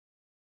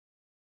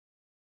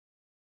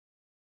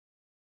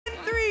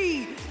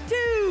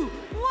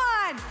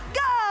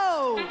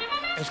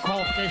This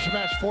qualification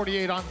match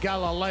 48 on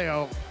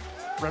Galileo.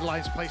 Red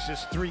Lions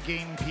places 3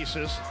 game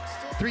pieces.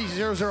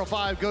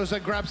 3005 goes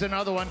and grabs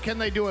another one. Can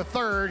they do a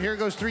third? Here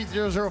goes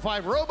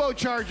 3005.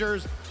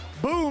 Robochargers.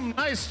 Boom.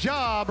 Nice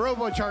job,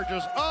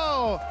 Robochargers.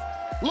 Oh,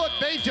 look,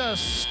 they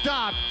just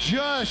stopped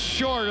just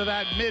short of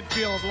that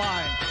midfield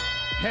line.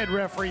 Head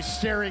referee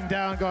staring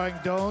down, going,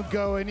 don't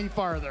go any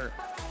farther.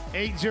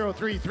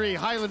 8033,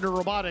 Highlander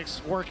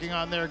Robotics working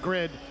on their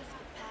grid.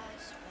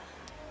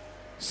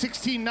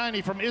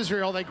 1690 from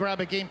Israel, they grab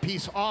a game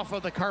piece off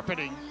of the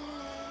carpeting.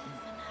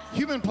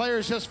 Human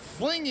players just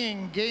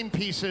flinging game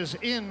pieces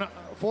in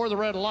for the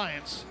Red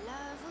Alliance.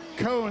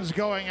 Cones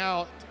going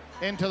out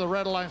into the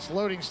Red Alliance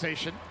loading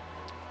station.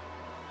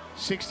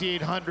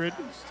 6800,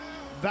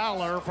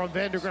 Valor from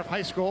Vandergrift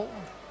High School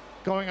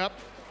going up.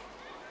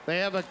 They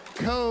have a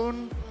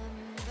cone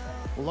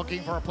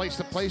looking for a place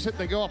to place it.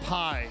 They go up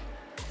high.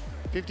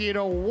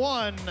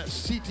 5801,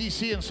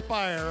 CTC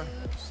Inspire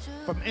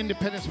from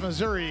Independence,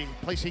 Missouri,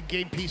 placing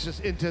game pieces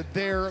into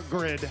their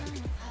grid.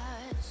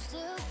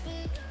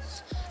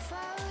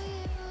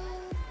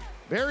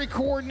 Very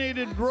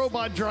coordinated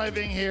robot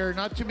driving here,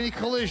 not too many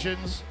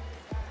collisions.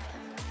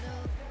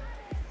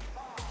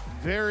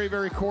 Very,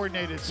 very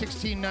coordinated.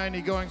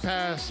 1690 going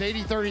past,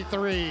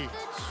 8033.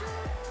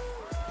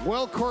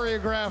 Well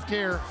choreographed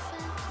here.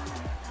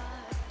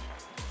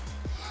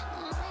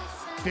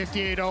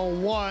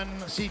 5801,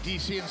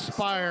 CTC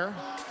Inspire.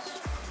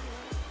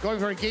 Going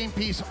for a game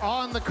piece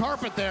on the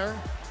carpet there.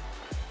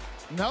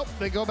 Nope,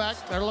 they go back.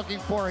 They're looking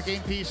for a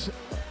game piece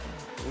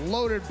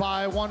loaded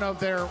by one of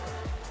their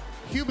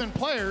human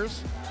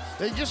players.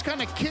 They just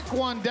kind of kick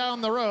one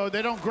down the road.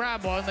 They don't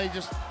grab one. They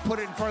just put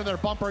it in front of their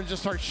bumper and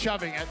just start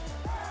shoving it.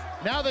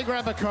 Now they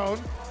grab a cone.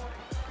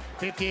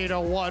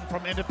 5801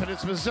 from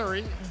Independence,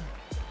 Missouri.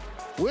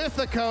 With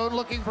the cone,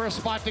 looking for a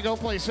spot to go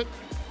place it.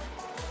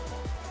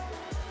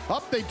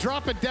 Up, they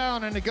drop it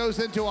down, and it goes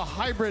into a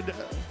hybrid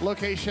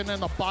location in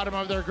the bottom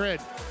of their grid.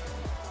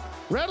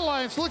 Red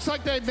Alliance looks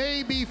like they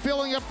may be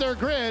filling up their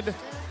grid.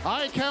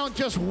 I count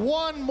just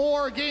one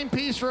more game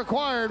piece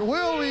required.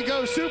 Will we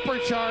go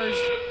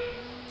supercharged?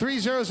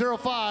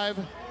 3005.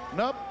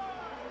 Nope.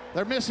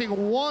 They're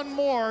missing one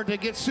more to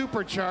get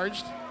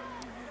supercharged.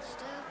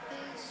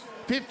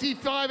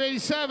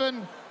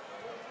 5587.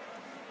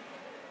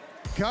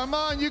 Come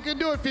on, you can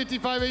do it,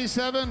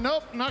 5587.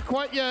 Nope, not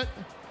quite yet.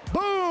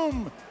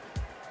 Boom!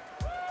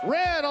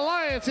 Red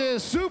Alliance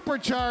is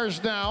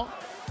supercharged now.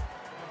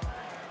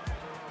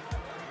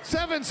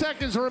 7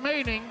 seconds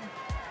remaining.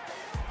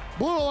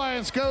 Blue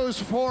Alliance goes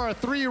for a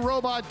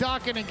 3-robot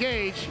dock and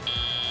engage.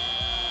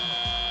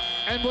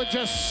 And with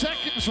just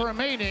seconds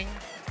remaining,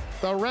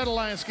 the Red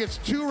Alliance gets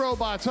 2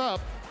 robots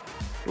up.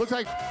 Looks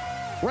like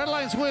Red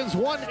Alliance wins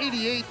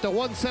 188 to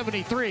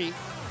 173.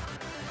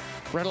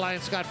 Red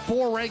Alliance got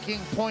 4 ranking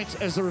points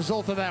as a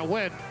result of that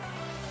win.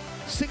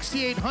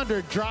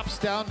 6800 drops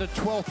down to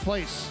 12th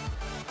place.